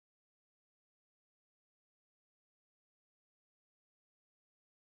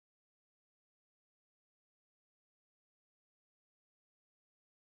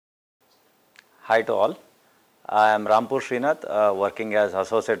Hi to all. I am Rampur Srinath, working as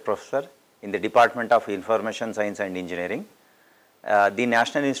Associate Professor in the Department of Information Science and Engineering, the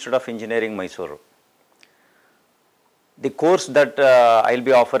National Institute of Engineering, Mysuru. The course that I will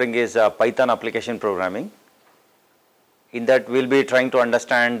be offering is Python application programming. In that we will be trying to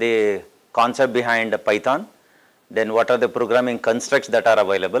understand the concept behind Python, then what are the programming constructs that are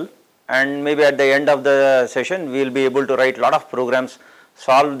available, and maybe at the end of the session we will be able to write a lot of programs,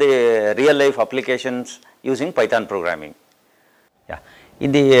 solve the real life applications using Python programming. Yeah.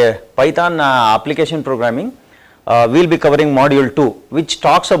 In the Python application programming, we will be covering module 2, which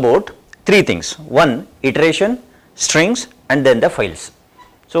talks about three things: one, iteration, strings, and then the files.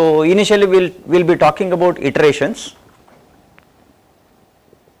 So initially we'll be talking about iterations.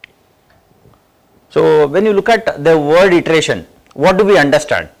 So when you look at the word iteration, what do we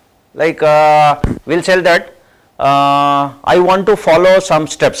understand? Like we'll say that I want to follow some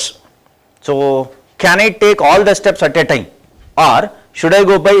steps. So can I take all the steps at a time, or should I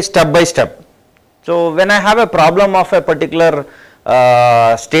go by step? So when I have a problem of a particular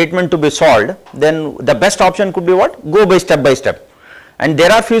statement to be solved, then the best option could be what? Go by step. And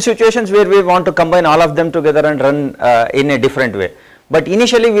there are few situations where we want to combine all of them together and run in a different way. But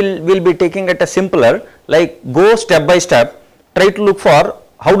initially we'll be taking it a simpler, like go step by step, try to look for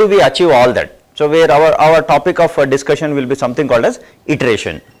how do we achieve all that. So where our topic of discussion will be something called as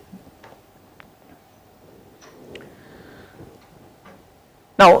iteration.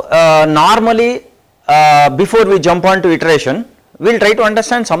 Now normally before we jump on to iteration, we will try to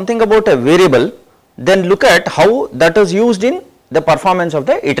understand something about a variable, then look at how that is used in the performance of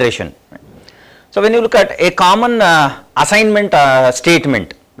the iteration. So when you look at a common assignment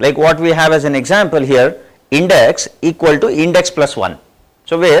statement, like what we have as an example here, index equal to index plus 1.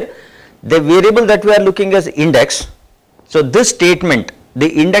 So where the variable that we are looking as index, so this statement, the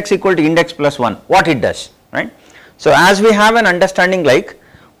index equal to index plus 1, what it does, right? So as we have an understanding, like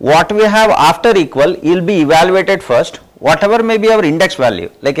what we have after equal will be evaluated first, whatever may be our index value.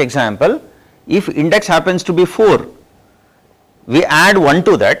 Like example, if index happens to be 4, we add 1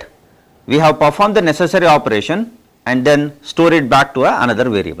 to that, we have performed the necessary operation and then store it back to another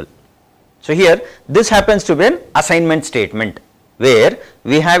variable. So here this happens to be an assignment statement where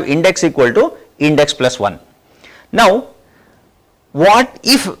we have index equal to index plus 1. Now what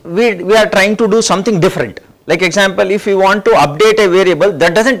if we are trying to do something different? Like example, if we want to update a variable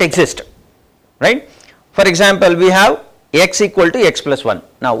that doesn't exist, right? For example, we have x equal to x plus 1.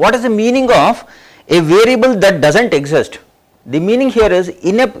 Now what is the meaning of a variable that doesn't exist? The meaning here is,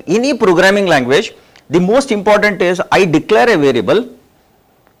 in any programming language, the most important is I declare a variable,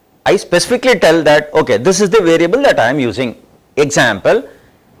 I specifically tell that okay, this is the variable that I am using. Example,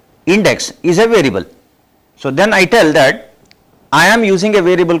 index is a variable. So then I tell that I am using a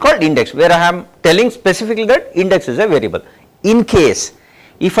variable called index, where I am telling specifically that index is a variable. In case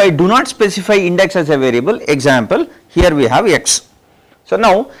if I do not specify index as a variable, example, here we have x. So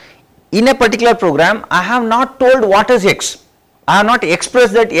now in a particular program I have not told what is x. I have not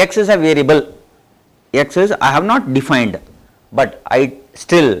expressed that x is a variable, x is I have not defined, but I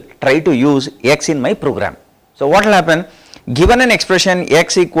still try to use x in my program. So what will happen? Given an expression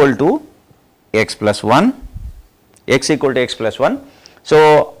x equal to x plus 1, x equal to x plus 1.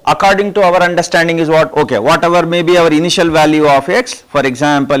 So according to our understanding is what? Okay, whatever may be our initial value of x, for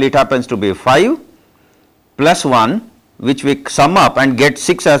example it happens to be 5 plus 1, which we sum up and get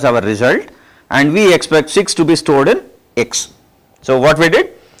 6 as our result, and we expect 6 to be stored in x. So what we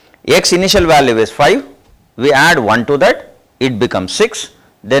did? X initial value is 5, we add 1 to that, it becomes 6,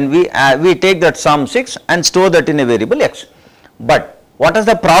 then we take that sum 6 and store that in a variable x. But what is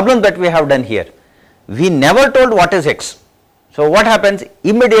the problem that we have done here? We never told what is x. So what happens?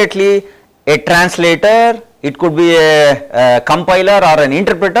 Immediately a translator, it could be a compiler or an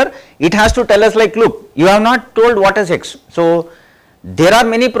interpreter, it has to tell us like, look, you have not told what is x. So there are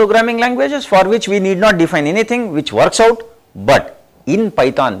many programming languages for which we need not define anything, which works out, but in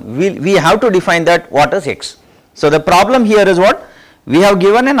Python we have to define that what is x. So the problem here is what? We have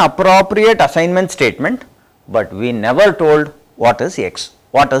given an appropriate assignment statement, but we never told what is x,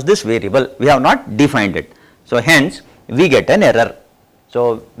 what is this variable, we have not defined it. So hence we get an error.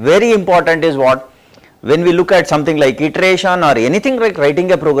 So very important is what? When we look at something like iteration or anything like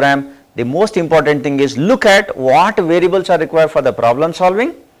writing a program, the most important thing is look at what variables are required for the problem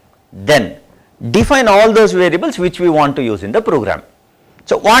solving, then define all those variables which we want to use in the program.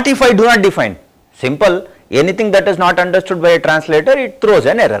 So what if I do not define? Simple, anything that is not understood by a translator, it throws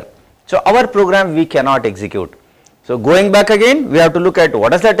an error. So our program we cannot execute. So going back again, we have to look at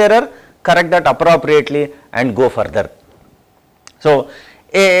what is that error, correct that appropriately and go further. So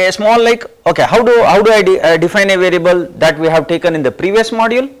a small like, okay, how do I define a variable that we have taken in the previous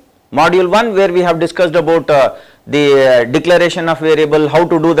module, module 1, where we have discussed about the declaration of variable, how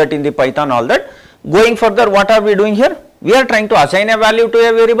to do that in the Python, all that. Going further, what are we doing here? We are trying to assign a value to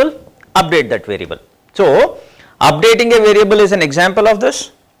a variable, update that variable. So updating a variable is an example of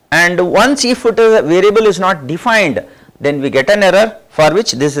this, and once if it is a variable is not defined, then we get an error, for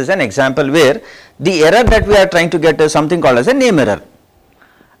which this is an example where the error that we are trying to get is something called as a name error.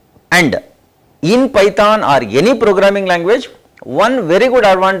 And in Python or any programming language, one very good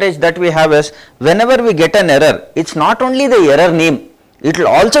advantage that we have is whenever we get an error, it's not only the error name, it will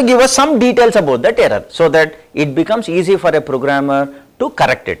also give us some details about that error, so that it becomes easy for a programmer to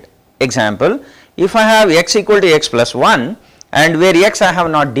correct it. Example, if I have x equal to x plus 1 and where x I have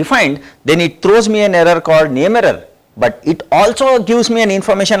not defined, then it throws me an error called name error, but it also gives me an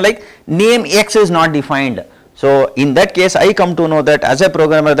information like name x is not defined. So in that case, I come to know that as a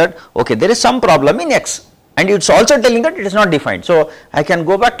programmer that, okay, there is some problem in x, and it's also telling that it is not defined. So I can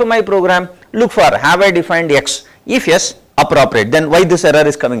go back to my program, look for, have I defined x? If yes, appropriate, then why this error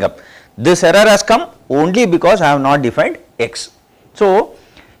is coming up? This error has come only because I have not defined x. So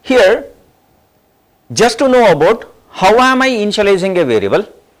here, just to know about how am I initializing a variable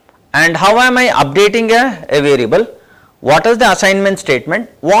and how am I updating a variable, what is the assignment statement,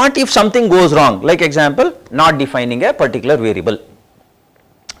 what if something goes wrong, like example, not defining a particular variable.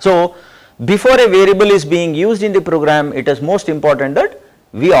 So before a variable is being used in the program, it is most important that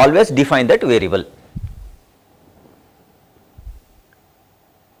we always define that variable.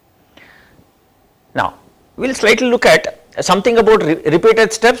 Now we will slightly look at something about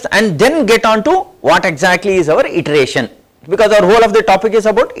repeated steps and then get on to what exactly is our iteration, because our whole of the topic is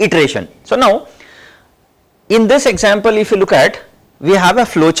about iteration. So now in this example, if you look at, we have a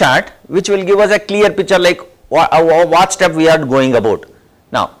flow chart which will give us a clear picture like what step we are going about.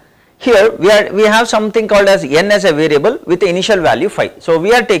 Now here we have something called as n as a variable with the initial value 5. So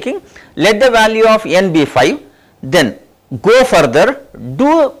we are taking, let the value of n be 5, then go further,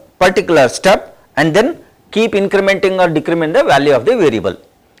 do a particular step, and then keep incrementing or decrement the value of the variable.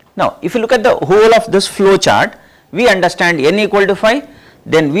 Now if you look at the whole of this flow chart, we understand n equal to 5,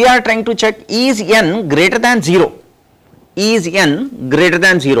 then we are trying to check is n greater than 0, is n greater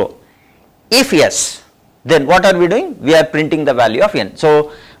than 0. If yes, then what are we doing? We are printing the value of n.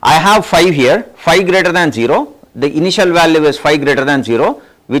 So I have 5 here, 5 greater than 0, the initial value is 5 greater than 0,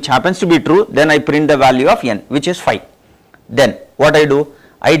 which happens to be true, then I print the value of n, which is 5. Then what I do?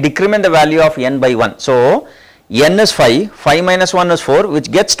 I decrement the value of n by 1. So n is 5, 5 minus 1 is 4,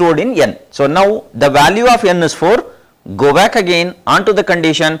 which gets stored in n. So now the value of n is 4, go back again onto the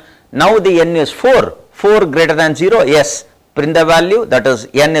condition, now the n is 4, 4 greater than 0, yes, print the value, that is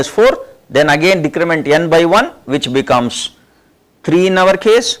n is 4, then again decrement n by 1, which becomes 3 in our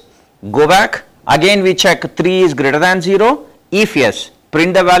case, go back, again we check 3 is greater than 0, if yes,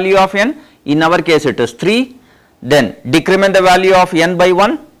 print the value of n, in our case it is 3, then decrement the value of n by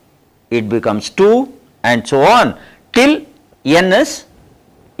 1, it becomes 2, and so on till n is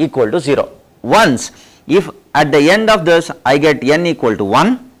equal to 0. Once, if at the end of this I get n equal to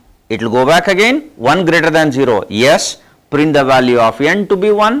 1, it will go back again, 1 greater than 0, yes, print the value of n to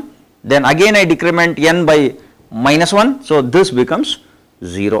be 1, then again I decrement n by minus 1, so this becomes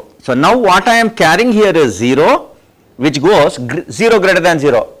 0. So now what I am carrying here is 0, which goes 0 greater than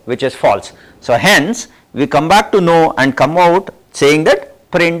 0, which is false. So hence we come back to know and come out saying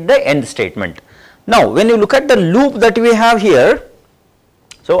that print the end statement. Now when you look at the loop that we have here,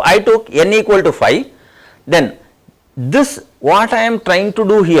 so I took n equal to 5, then this what I am trying to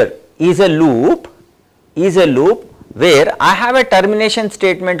do here is a loop where I have a termination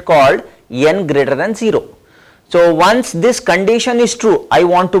statement called n greater than 0. So once this condition is true, I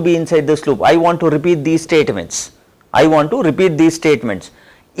want to be inside this loop, I want to repeat these statements,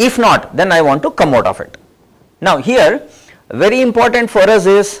 if not, then I want to come out of it. Now here very important for us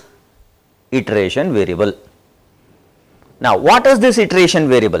is iteration variable. Now what is this iteration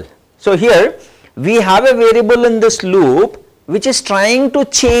variable? So here we have a variable in this loop which is trying to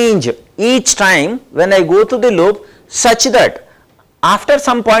change each time when I go to the loop, such that after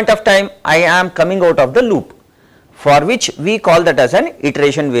some point of time I am coming out of the loop, for which we call that as an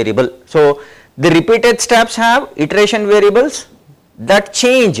iteration variable. So the repeated steps have iteration variables that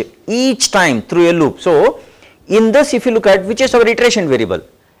change each time through a loop. So in this, if you look at, which is our iteration variable?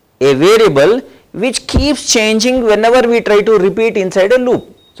 A variable which keeps changing whenever we try to repeat inside a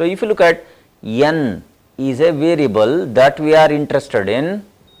loop. So if you look at, n is a variable that we are interested in,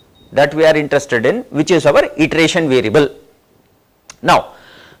 which is our iteration variable. Now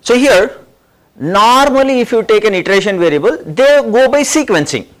so here Normally if you take an iteration variable, they go by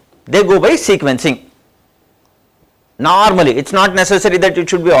sequencing, normally. It is not necessary that it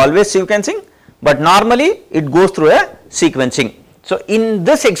should be always sequencing, but normally it goes through a sequencing. So in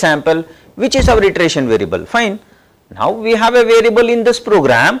this example, which is our iteration variable? Fine. Now we have a variable in this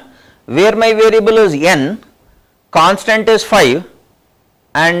program where my variable is n, constant is 5,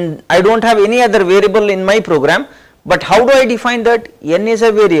 and I do not have any other variable in my program, but how do I define that? N is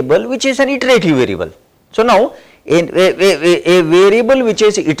a variable which is an iterative variable. So now a variable which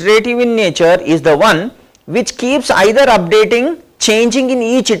is iterative in nature is the one which keeps either updating, changing in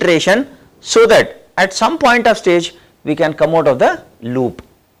each iteration, so that at some point of stage we can come out of the loop,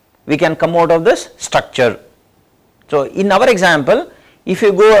 we can come out of this structure. So in our example, if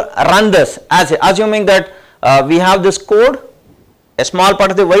you go run this, as assuming that we have this code, a small part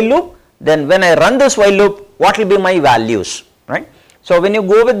of the while loop, then when I run this while loop, what will be my values, right? So when you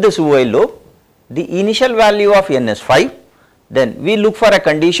go with this while loop, the initial value of n is 5, then we look for a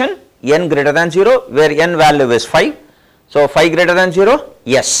condition n greater than 0 where n value is 5. So 5 greater than 0,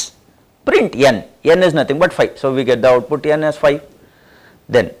 yes, print n is nothing but 5. So we get the output n as 5.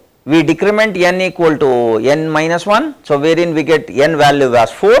 Then we decrement n equal to n minus 1, so wherein we get n value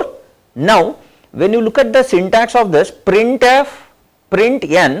as 4. Now when you look at the syntax of this, printf, print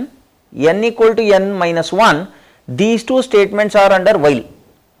n equal to n minus 1, these two statements are under while.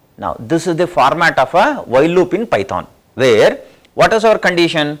 Now this is the format of a while loop in Python, where what is our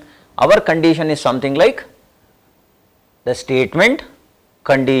condition? Our condition is something like the statement,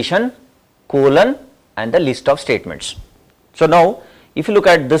 condition, colon, and the list of statements. So now if you look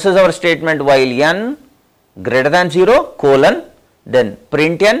at, this is our statement while n greater than 0 colon, then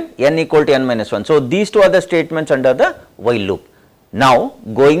print n equal to n minus 1. So these two are the statements under the while loop. Now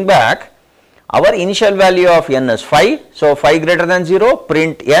going back, our initial value of n is 5, so 5 greater than 0,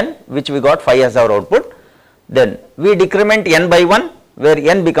 print n, which we got 5 as our output. Then we decrement n by 1 where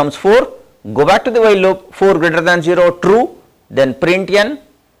n becomes 4, go back to the while loop, 4 greater than 0, true, then print n,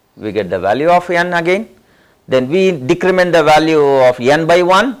 we get the value of n again. Then we decrement the value of n by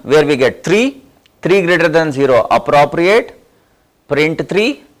 1 where we get 3, 3 greater than 0, appropriate, print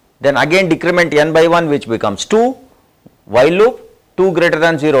 3, then again decrement n by 1 which becomes 2, while loop, 2 greater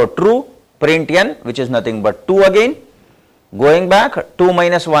than 0, true, print n which is nothing but 2 again, going back 2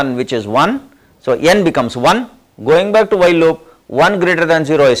 minus 1 which is 1, so n becomes 1, going back to while loop, 1 greater than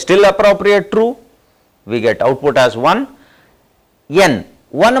 0 is still appropriate, true, we get output as 1, n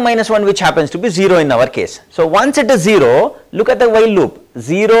 1 minus 1 which happens to be 0 in our case. So once it is 0, look at the while loop,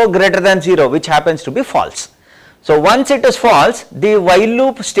 0 greater than 0 which happens to be false. So once it is false, the while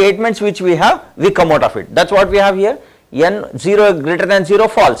loop statements which we have, we come out of it. That is what we have here, n 0 greater than 0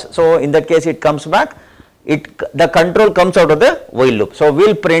 false. So in that case it comes back, the control comes out of the while loop. So we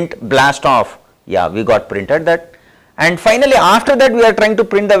will print blast off, yeah, we got printed that. And finally after that we are trying to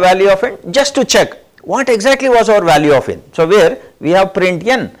print the value of n just to check what exactly was our value of n. So where we have print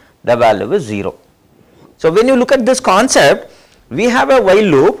n, the value is 0. So when you look at this concept, we have a while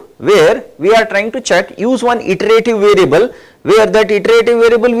loop where we are trying to check, use one iterative variable where that iterative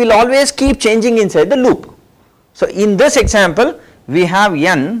variable will always keep changing inside the loop. So in this example we have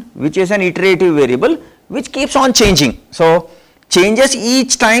n which is an iterative variable which keeps on changing. So changes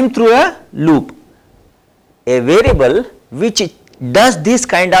each time through a loop. A variable which does this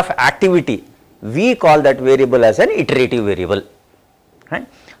kind of activity, we call that variable as an iterative variable, right.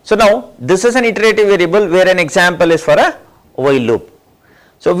 So now this is an iterative variable where an example is for a while loop.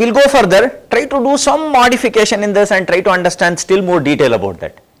 So we will go further, try to do some modification in this and try to understand still more detail about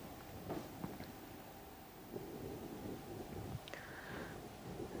that.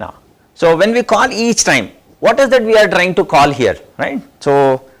 Now, so when we call each time, what is that we are trying to call here, right.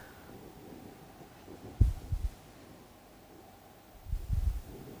 So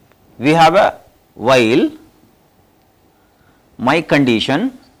we have a while my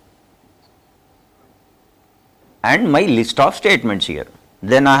condition and my list of statements here.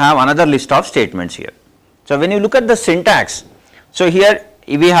 Then I have another list of statements here. So when you look at the syntax, so here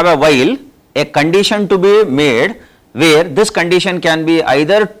we have a while, a condition to be made where this condition can be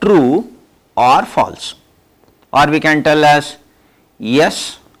either true or false, or we can tell as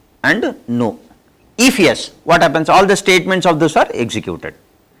yes and no. If yes, what happens? All the statements of this are executed.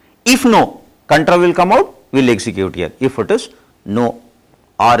 If no, control will come out, we will execute here, if it is no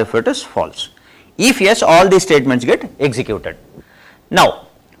or if it is false. If yes, all these statements get executed. Now,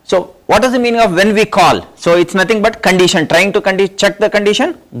 so what is the meaning of when we call? So it is nothing but condition, trying to check the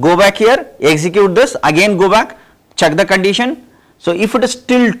condition, go back here, execute this, again go back, check the condition. So if it is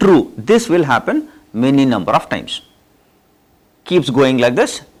still true, this will happen many number of times, keeps going like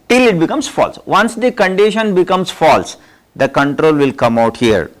this till it becomes false. Once the condition becomes false, the control will come out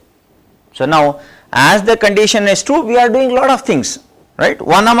here. So now as the condition is true, we are doing a lot of things, right?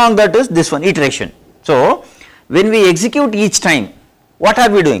 One among that is this one, iteration. So when we execute each time, what are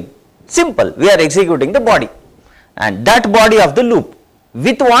we doing? Simple, we are executing the body, and that body of the loop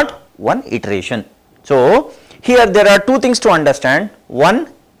with what? One iteration. So here there are two things to understand.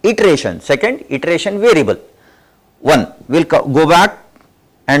 One, iteration. Second, iteration variable. One, we will go back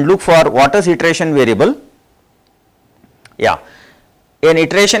and look for what is iteration variable. Yeah, an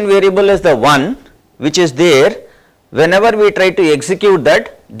iteration variable is the one which is there whenever we try to execute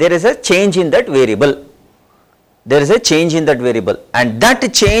that, there is a change in that variable. There is a change in that variable, and that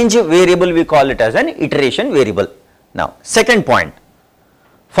change variable we call it as an iteration variable. Now second point,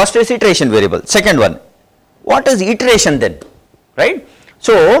 first is iteration variable, second one, what is iteration then, right?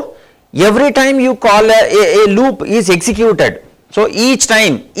 So every time you call a loop is executed, so each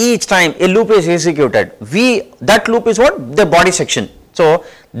time a loop is executed, that loop is what? The body section. So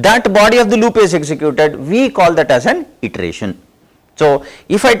that body of the loop is executed, we call that as an iteration. So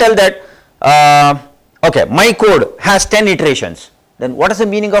if I tell that okay, my code has 10 iterations, then what is the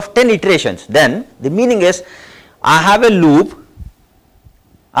meaning of 10 iterations? Then the meaning is I have a loop,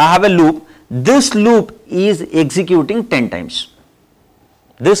 this loop is executing 10 times.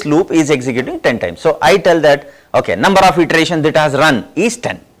 This loop is executing 10 times. So I tell that, okay, number of iterations that has run is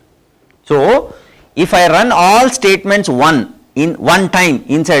 10. So if I run all statements one time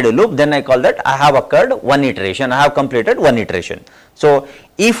inside a loop, then I call that I have occurred one iteration, I have completed one iteration. So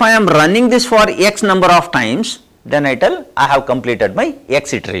if I am running this for x number of times, then I tell I have completed my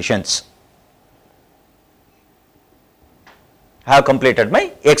x iterations. I have completed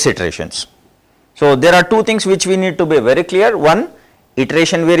my x iterations. So there are two things which we need to be very clear. One,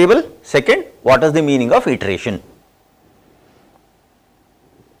 iteration variable. Second, what is the meaning of iteration?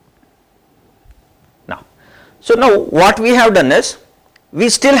 So now what we have done is, we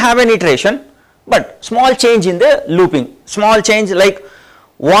still have an iteration, but small change in the looping, small change, like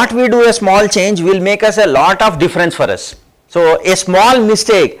what we do, a small change will make us a lot of difference for us. So a small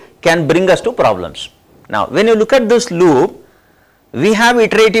mistake can bring us to problems. Now when you look at this loop, we have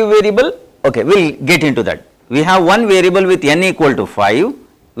iterative variable, okay, we will get into that. We have one variable with n equal to 5,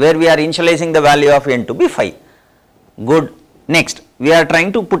 where we are initializing the value of n to be 5. Good. Next, we are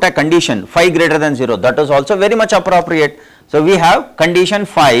trying to put a condition 5 greater than 0, that is also very much appropriate. So we have condition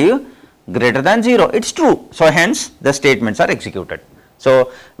 5 greater than 0, it is true. So hence the statements are executed.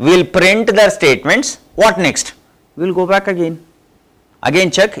 So we will print the statements. What next? We will go back again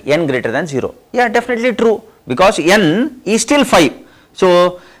check n greater than 0. Yeah, definitely true, because n is still 5.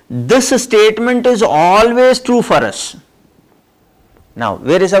 So this statement is always true for us. Now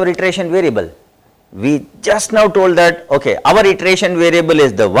where is our iteration variable? We just now told that, okay, our iteration variable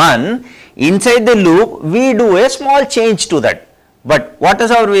is the one, inside the loop we do a small change to that. But what is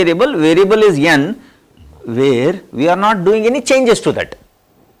our variable? Variable is n, where we are not doing any changes to that.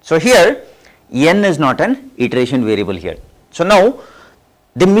 So here n is not an iteration variable here. So now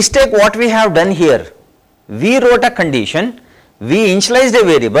the mistake what we have done here, we wrote a condition, we initialized a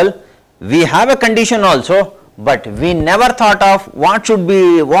variable, we have a condition also, but we never thought of what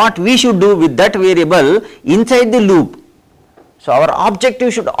we should do with that variable inside the loop. So our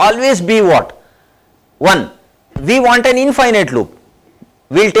objective should always be what? One, we want an infinite loop.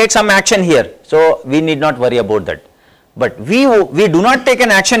 We will take some action here, so we need not worry about that. But we do not take an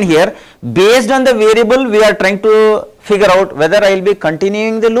action here. Based on the variable, we are trying to figure out whether I will be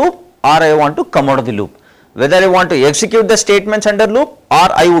continuing the loop or I want to come out of the loop, whether I want to execute the statements under loop or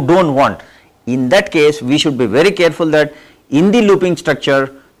I don't want. In that case, we should be very careful that in the looping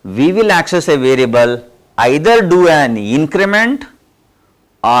structure, we will access a variable, either do an increment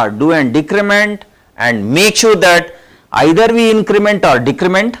or do an decrement, and make sure that either we increment or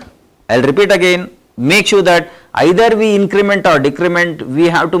decrement. I will repeat again, make sure that either we increment or decrement, we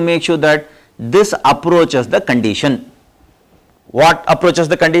have to make sure that this approaches the condition. What approaches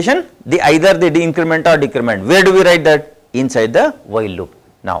the condition? Either the increment or decrement. Where do we write that? Inside the while loop.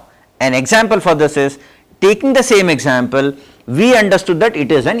 Now an example for this is, taking the same example, we understood that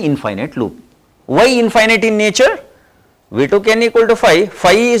it is an infinite loop. Why infinite in nature? We took n equal to 5,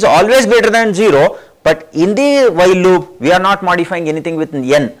 5 is always greater than 0, but in the while loop we are not modifying anything with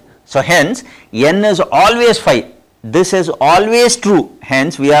n. So hence n is always 5, this is always true,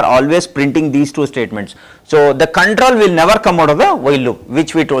 hence we are always printing these two statements. So the control will never come out of the while loop,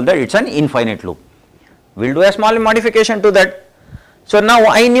 which we told that it is an infinite loop. We will do a small modification to that. So now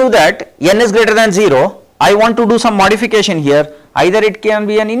I knew that n is greater than 0, I want to do some modification here, either it can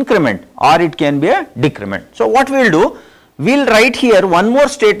be an increment or it can be a decrement. So what we will do, we will write here one more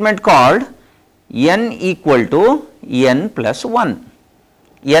statement called n equal to n plus 1,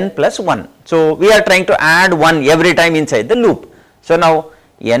 n plus 1. So, we are trying to add 1 every time inside the loop. So, now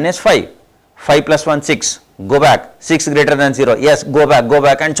n is 5, 5 plus 1 6, go back, 6 greater than 0, yes, go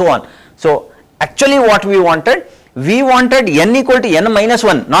back and so on. So, actually what we wanted n equal to n minus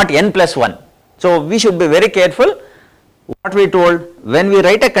 1, not n plus 1. So, we should be very careful what we told. When we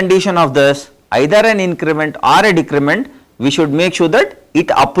write a condition of this, either an increment or a decrement, we should make sure that it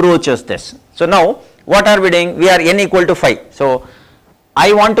approaches this. So, now what are we doing? We are n equal to 5. So,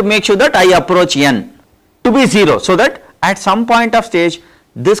 I want to make sure that I approach n to be 0, so that at some point of stage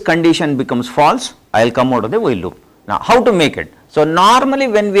this condition becomes false, I will come out of the while loop. Now, how to make it? So, normally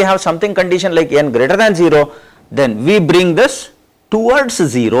when we have something condition like n greater than 0, then we bring this towards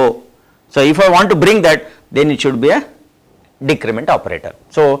 0. So, if I want to bring that, then it should be a decrement operator.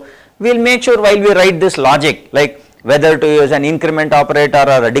 So, we will make sure while we write this logic, like whether to use an increment operator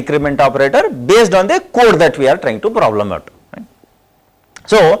or a decrement operator based on the code that we are trying to problem out. Right?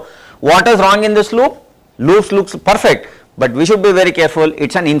 So, what is wrong in this loop? Loops looks perfect, but we should be very careful,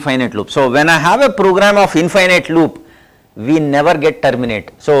 it is an infinite loop. So, when I have a program of infinite loop, we never get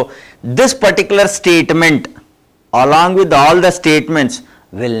terminate. So, this particular statement along with all the statements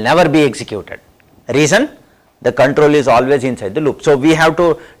will never be executed. Reason? The control is always inside the loop. So, we have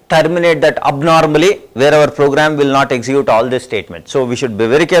to terminate that abnormally where our program will not execute all the statements. So, we should be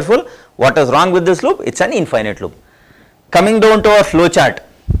very careful what is wrong with this loop, it is an infinite loop. Coming down to our flow chart,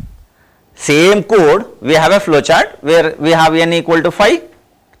 same code, we have a flow chart where we have n equal to 5,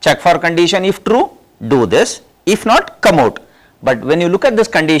 check for condition, if true, do this, if not, come out. But when you look at this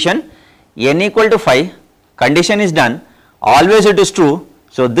condition, n equal to 5, condition is done, always it is true.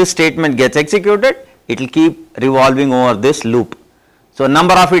 So, this statement gets executed, it will keep revolving over this loop. So,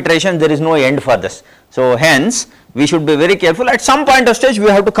 number of iterations, there is no end for this. So, hence we should be very careful, at some point of stage we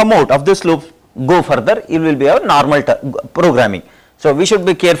have to come out of this loop, go further, it will be our normal programming. So, we should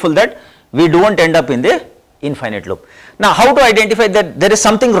be careful that we do not end up in the infinite loop. Now, how to identify that there is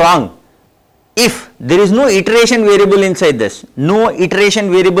something wrong? If there is no iteration variable inside this, no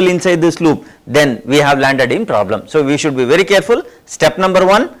iteration variable inside this loop, then we have landed in problem. So, we should be very careful. Step number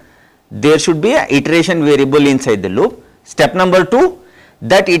 1, there should be a iteration variable inside the loop. Step number 2,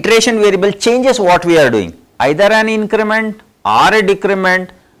 that iteration variable changes what we are doing, either an increment or a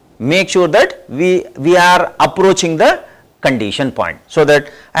decrement, make sure that we are approaching the condition point, so that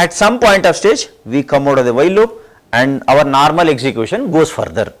at some point of stage we come out of the while loop and our normal execution goes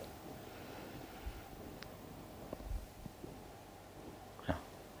further.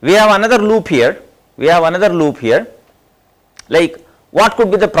 We have another loop here, like what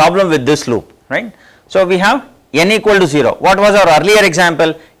could be the problem with this loop, right? So, we have n equal to 0. What was our earlier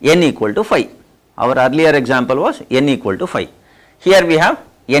example? N equal to 5. Our earlier example was n equal to 5. Here we have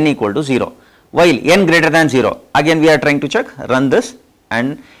n equal to 0. While n greater than 0, again we are trying to check, run this,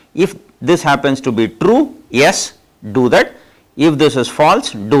 and if this happens to be true, yes, do that. If this is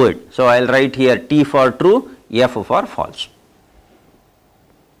false, do it. So, I will write here T for true, F for false.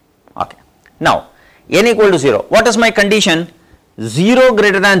 Okay. Now, n equal to 0. What is my condition? 0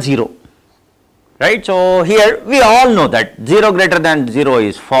 greater than 0. Right. So, here we all know that 0 greater than 0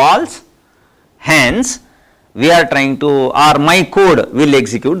 is false, hence we are trying to, or my code will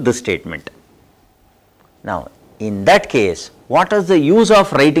execute this statement. Now, in that case, what is the use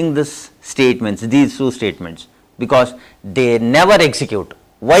of writing this statements, these two statements? Because they never execute.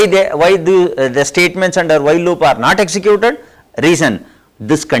 Why the statements under while loop are not executed? Reason,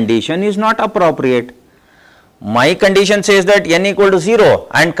 this condition is not appropriate. My condition says that n equal to 0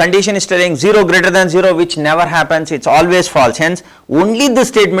 and condition is telling 0 greater than 0, which never happens, it is always false, hence only this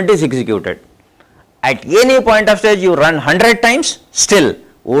statement is executed. At any point of stage you run 100 times, still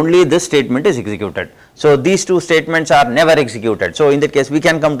only this statement is executed. So, these two statements are never executed. So, in that case we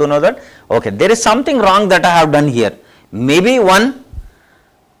can come to know that okay, there is something wrong that I have done here. Maybe one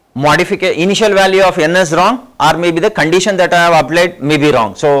modification, initial value of n is wrong, or maybe the condition that I have applied may be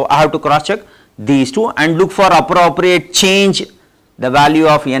wrong. So, I have to cross check these two and look for appropriate change the value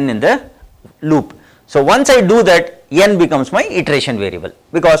of n in the loop. So, once I do that, n becomes my iteration variable,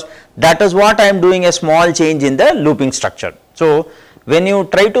 because that is what I am doing, a small change in the looping structure. So, when you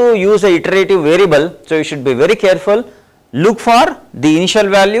try to use a iterative variable, so you should be very careful, look for the initial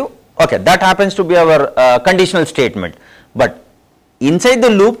value, okay, that happens to be our conditional statement, but inside the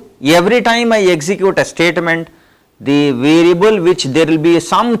loop every time I execute a statement, the variable which there will be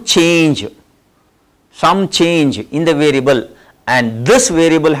some change in the variable, and this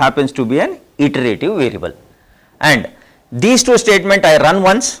variable happens to be an iterative variable, and these two statements I run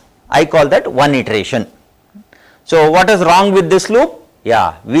once, I call that one iteration. So what is wrong with this loop?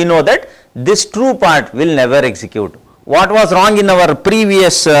 Yeah, we know that this true part will never execute. What was wrong in our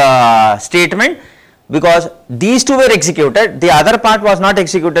previous statement? Because these two were executed, the other part was not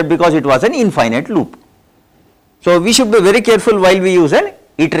executed because it was an infinite loop. So we should be very careful while we use an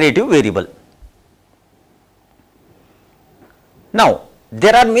iterative variable. Now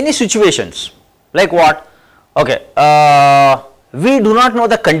there are many situations like what? Okay, we do not know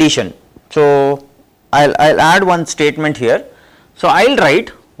the condition. So I'll add one statement here. So I'll write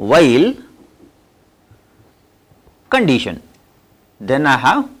while condition, then I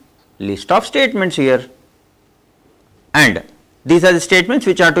have list of statements here, and these are the statements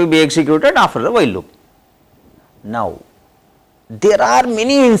which are to be executed after the while loop. Now there are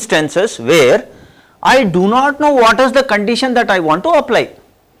many instances where I do not know what is the condition that I want to apply.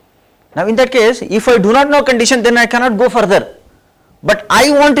 Now in that case, if I do not know condition, then I cannot go further, but I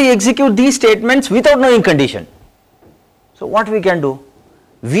want to execute these statements without knowing condition. So what we can do?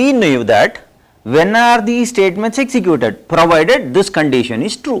 We knew that when are these statements executed? Provided this condition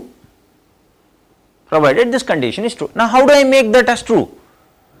is true. Provided this condition is true. Now how do I make that as true?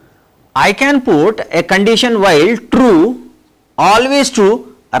 I can put a condition while true, always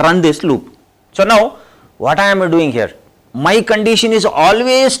true, run this loop. So now what I am doing here? My condition is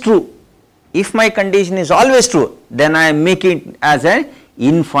always true. If my condition is always true, then I am making it as an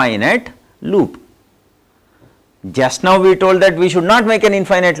infinite loop. Just now we told that we should not make an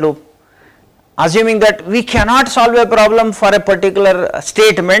infinite loop, assuming that we cannot solve a problem for a particular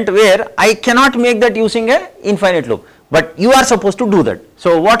statement where I cannot make that using an infinite loop, but you are supposed to do that.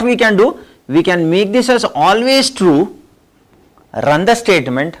 So what we can do? We can make this as always true, run the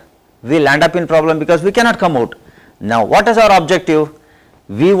statement, we will end up in problem because we cannot come out. Now what is our objective?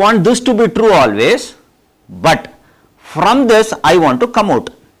 We want this to be true always, but from this I want to come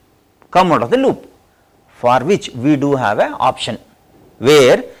out of the loop, for which we do have an option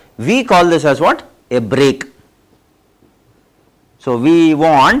where we call this as what? A break. So we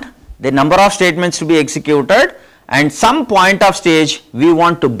want the number of statements to be executed, and some point of stage we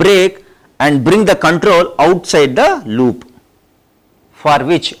want to break and bring the control outside the loop, for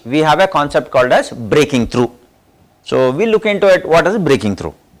which we have a concept called as breaking through. So we look into it, what is breaking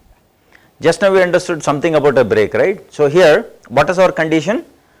through. Just now we understood something about a break, right? So here what is our condition?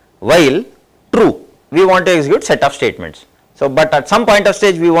 While true, we want to execute set of statements. So but at some point of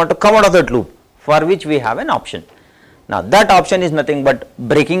stage we want to come out of that loop, for which we have an option. Now that option is nothing but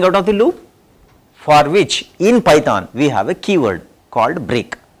breaking out of the loop, for which in Python we have a keyword called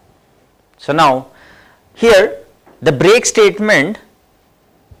break. So now here the break statement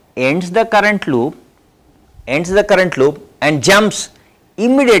ends the current loop and jumps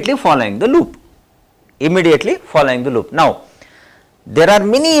immediately following the loop. Now there are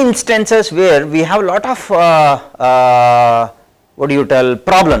many instances where we have a lot of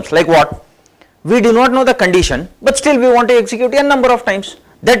problems, like what? We do not know the condition, but still we want to execute n number of times.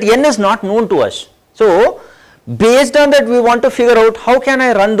 That n is not known to us. So based on that we want to figure out how can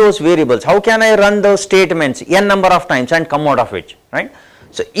I run those variables, how can I run those statements n number of times and come out of it, right?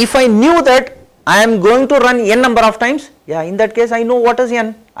 So if I knew that I am going to run n number of times, yeah, in that case I know what is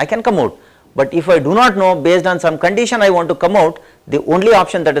n, I can come out. But if I do not know, based on some condition I want to come out, the only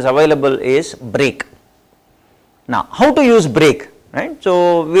option that is available is break. Now how to use break, right?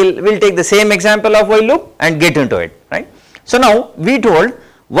 So we'll take the same example of while loop and get into it, right? So now we told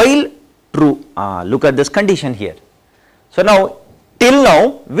while true, look at this condition here. So now till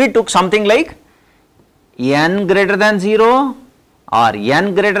now we took something like n greater than 0 or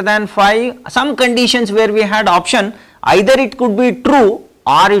n greater than 5, some conditions where we had option, either it could be true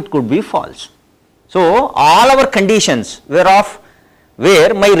or it could be false. So all our conditions were of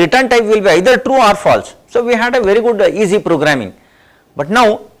where my return type will be either true or false. So we had a very good easy programming. But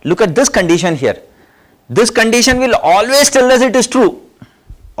now look at this condition here. This condition will always tell us it is true.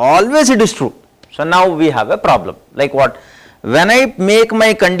 Always it is true. So now we have a problem. Like what? When I make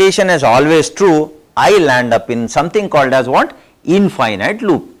my condition as always true, I land up in something called as what? Infinite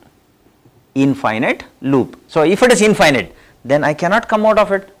loop. So if it is infinite, then I cannot come out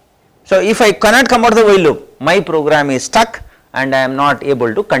of it. So if I cannot come out of the while loop, my program is stuck and I am not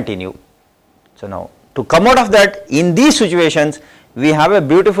able to continue. So now to come out of that, in these situations we have a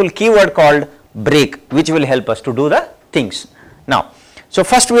beautiful keyword called break, which will help us to do the things. Now so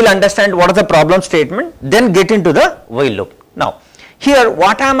first we will understand what is the problem statement, then get into the while loop. Now here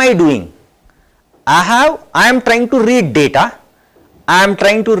what am I doing? I am trying to read data. I am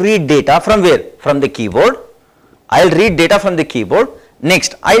trying to read data from where? From the keyboard. I will read data from the keyboard.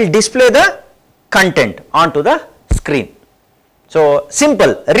 Next I will display the content onto the screen. So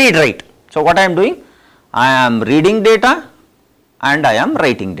simple read write. So what I am doing? I am reading data and I am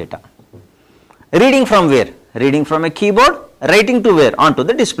writing data. Reading from where? Reading from a keyboard, writing to where? Onto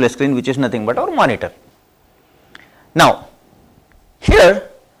the display screen, which is nothing but our monitor. Now, here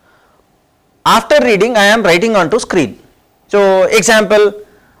after reading I am writing onto screen. So, example,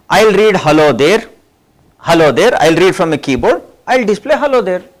 I will read hello there, I will read from a keyboard, I will display hello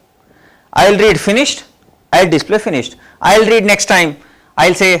there. I will read finished, I will display finished. I will read next time, I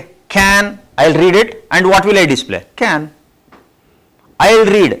will say can, I will read it, and what will I display? Can. I will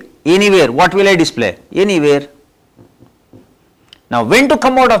read anywhere, what will I display? Anywhere. Now, when to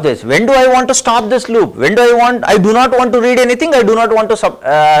come out of this? When do I want to stop this loop? When do I do not want to read anything, I do not want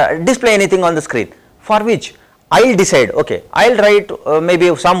to display anything on the screen. For which I will decide, okay, I will write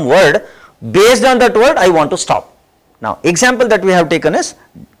maybe some word, based on that word I want to stop. Now, example that we have taken is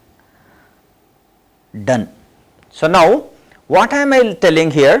done. So, now what am I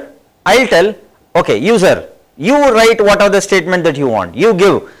telling here? I will tell, okay, user, you write what are the statement that you want, you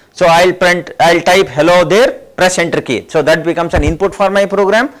give. So, I will type hello there, press enter key. So, that becomes an input for my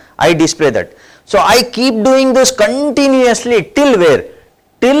program, I display that. So, I keep doing this continuously till where?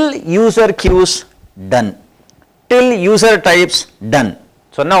 Till user cues done, till user types done.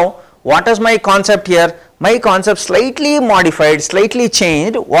 So, now what is my concept here? My concept slightly modified, slightly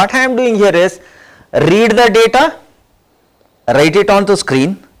changed. What I am doing here is read the data, write it on the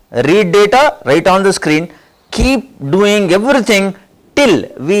screen, read data, write on the screen, keep doing everything till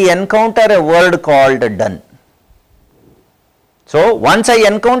we encounter a word called done. So, once I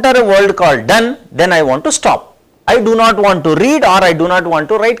encounter a word called done, then I want to stop. I do not want to read or I do not want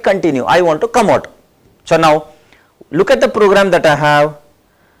to write continue, I want to come out. So, now look at the program that I have.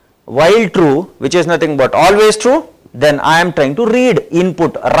 While true, which is nothing but always true, then I am trying to read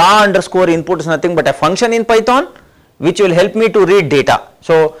input. Raw underscore input is nothing but a function in Python which will help me to read data.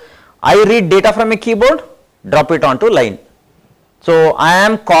 So, I read data from a keyboard, drop it onto line. So, I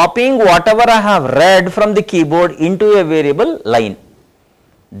am copying whatever I have read from the keyboard into a variable line.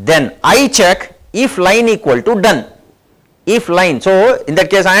 Then I check if line equal to done. If line, so in that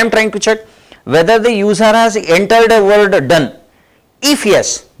case I am trying to check whether the user has entered a word done. If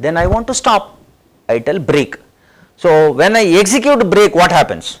yes, then I want to stop, I tell break. So, when I execute break, what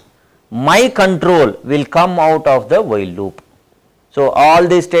happens? My control will come out of the while loop. So, all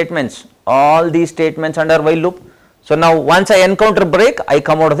these statements under while loop. So, now once I encounter break, I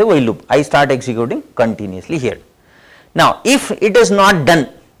come out of the while loop, I start executing continuously here. Now, if it is not done,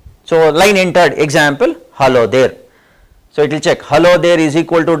 so line entered, example hello there. So, it will check hello there is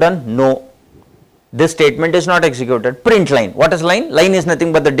equal to done, no. This statement is not executed. Print line. What is line? Line is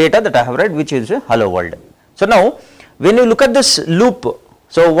nothing but the data that I have read, which is a hello world. So, now when you look at this loop,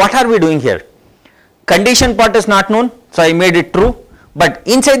 so what are we doing here? Condition part is not known, so I made it true, but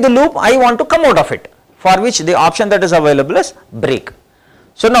inside the loop I want to come out of it, for which the option that is available is break.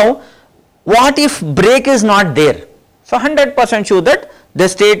 So, now what if break is not there? So, 100% sure that the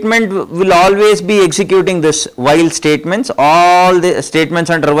statement will always be executing this while statements, all the statements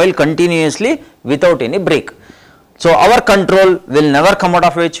under while continuously without any break. So, our control will never come out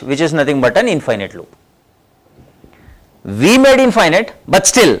of which is nothing but an infinite loop. We made infinite, but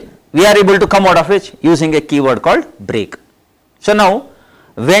still we are able to come out of which using a keyword called break. So, now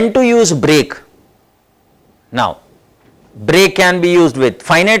when to use break? Now, break can be used with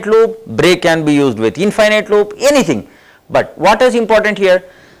finite loop, break can be used with infinite loop, anything. But what is important here?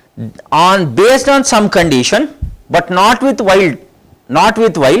 Based on some condition, but not with while,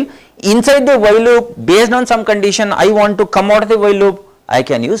 inside the while loop, based on some condition, I want to come out of the while loop, I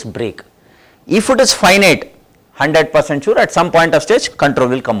can use break. If it is finite, 100% sure at some point of stage control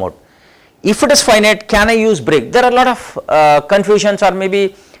will come out. If it is finite, can I use break? There are a lot of confusions, or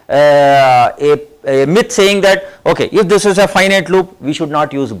maybe a myth saying that, okay, if this is a finite loop, we should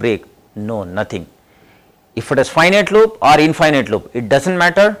not use break. No, nothing. If it is finite loop or infinite loop, it does not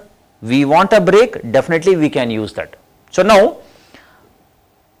matter. We want a break, definitely we can use that. So, now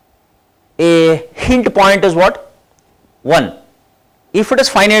a hint point is what? 1. If it is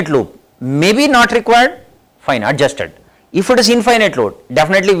finite loop, maybe not required, fine, adjusted. If it is infinite loop,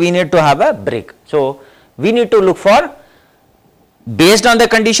 definitely we need to have a break. So, we need to look for, based on the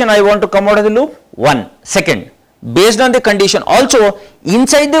condition I want to come out of the loop, 1. Second, based on the condition also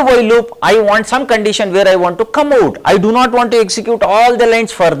inside the while loop, I want some condition where I want to come out. I do not want to execute all the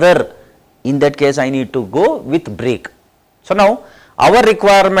lines further. In that case, I need to go with break. So, now our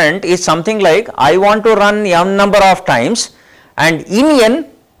requirement is something like, I want to run m number of times, and in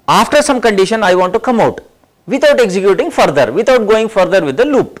n, after some condition I want to come out without executing further, without going further with the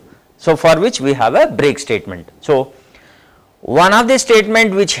loop. So, for which we have a break statement. So, one of the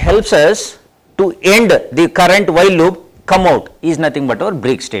statement which helps us to end the current while loop, come out is nothing but our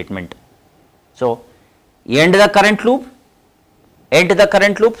break statement. So, end the current loop,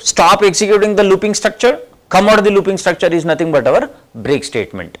 stop executing the looping structure, come out of the looping structure is nothing but our break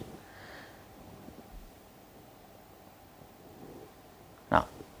statement. Now,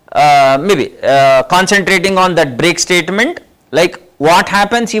 maybe concentrating on that break statement, like what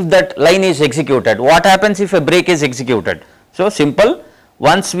happens if that line is executed, what happens if a break is executed. So, simple,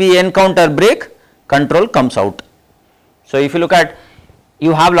 once we encounter break, control comes out. So, if you look at,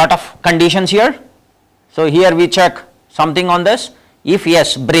 you have lot of conditions here. So, here we check something on this, if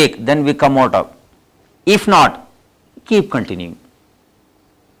yes break, then we come out of, if not keep continuing,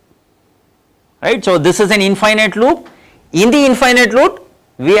 right. So, this is an infinite loop. In the infinite loop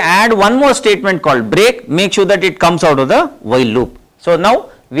we add one more statement called break, make sure that it comes out of the while loop. So, now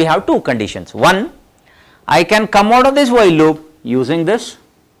we have two conditions. One, I can come out of this while loop using this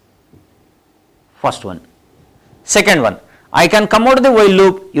first one. Second one, I can come out of the while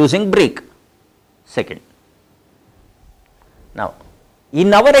loop using break, second. Now,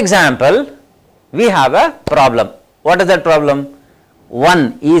 in our example, we have a problem. What is that problem?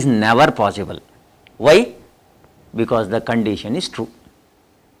 1 is never possible. Why? Because the condition is true.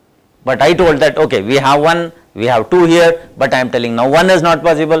 But I told that, okay, we have 1, we have 2 here, but I am telling now 1 is not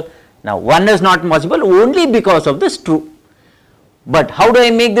possible. Now, 1 is not possible only because of this true. But how do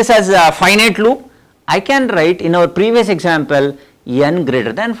I make this as a finite loop? I can write in our previous example n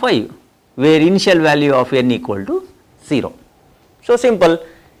greater than 5, where initial value of n equal to 0. So, simple,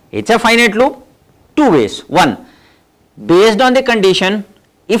 it is a finite loop, two ways. One, based on the condition,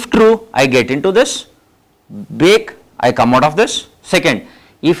 if true, I get into this, break, I come out of this. Second,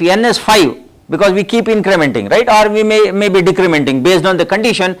 if n is 5, because we keep incrementing, right, or we may be decrementing, based on the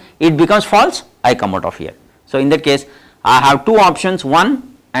condition, it becomes false, I come out of here. So, in that case, I have two options,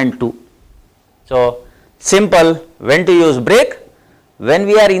 1 and 2. So, simple, when to use break? When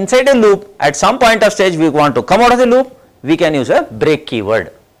we are inside a loop, at some point of stage we want to come out of the loop, we can use a break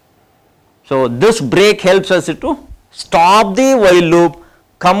keyword. So, this break helps us to stop the while loop,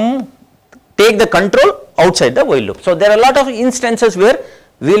 take the control outside the while loop. So, there are a lot of instances where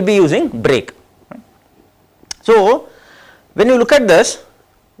we will be using break. So, when you look at this,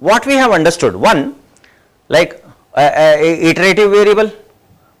 what we have understood, one, like iterative variable,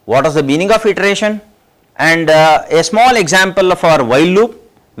 what is the meaning of iteration, and a small example of our while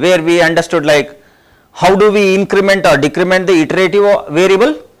loop where we understood like how do we increment or decrement the iterative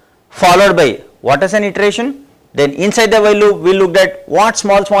variable, followed by what is an iteration. Then inside the while loop we looked at what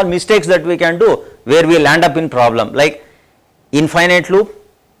small mistakes that we can do where we will land up in problem, like infinite loop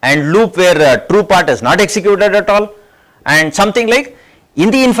and loop where true part is not executed at all, and something like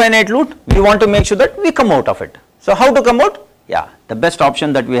in the infinite loop we want to make sure that we come out of it. So, how to come out? Yeah, the best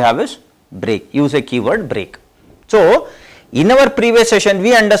option that we have is break, use a keyword break. So, in our previous session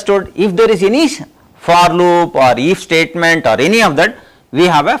we understood if there is any for loop or if statement or any of that, we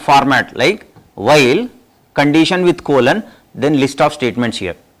have a format like while, condition with colon, then list of statements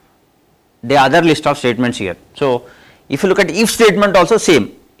here, the other list of statements here. So, if you look at if statement also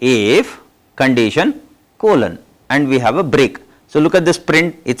same, if, condition, colon, and we have a break. So, look at this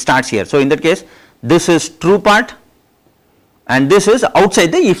print, it starts here. So, in that case this is true part and this is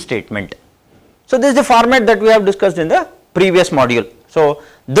outside the if statement. So, this is the format that we have discussed in the previous module. So,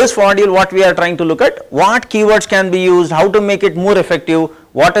 this module what we are trying to look at, what keywords can be used, how to make it more effective,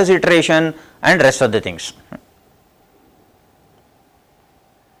 what is iteration and rest of the things.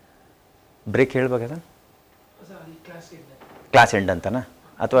 Break ಹೇಳ್ಬೇಕಾ class end ಅಂತನಾ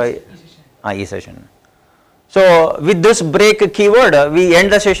ಅಥವಾ ಈ session. So, with this break keyword we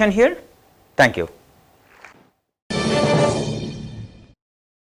end the session here. Thank you.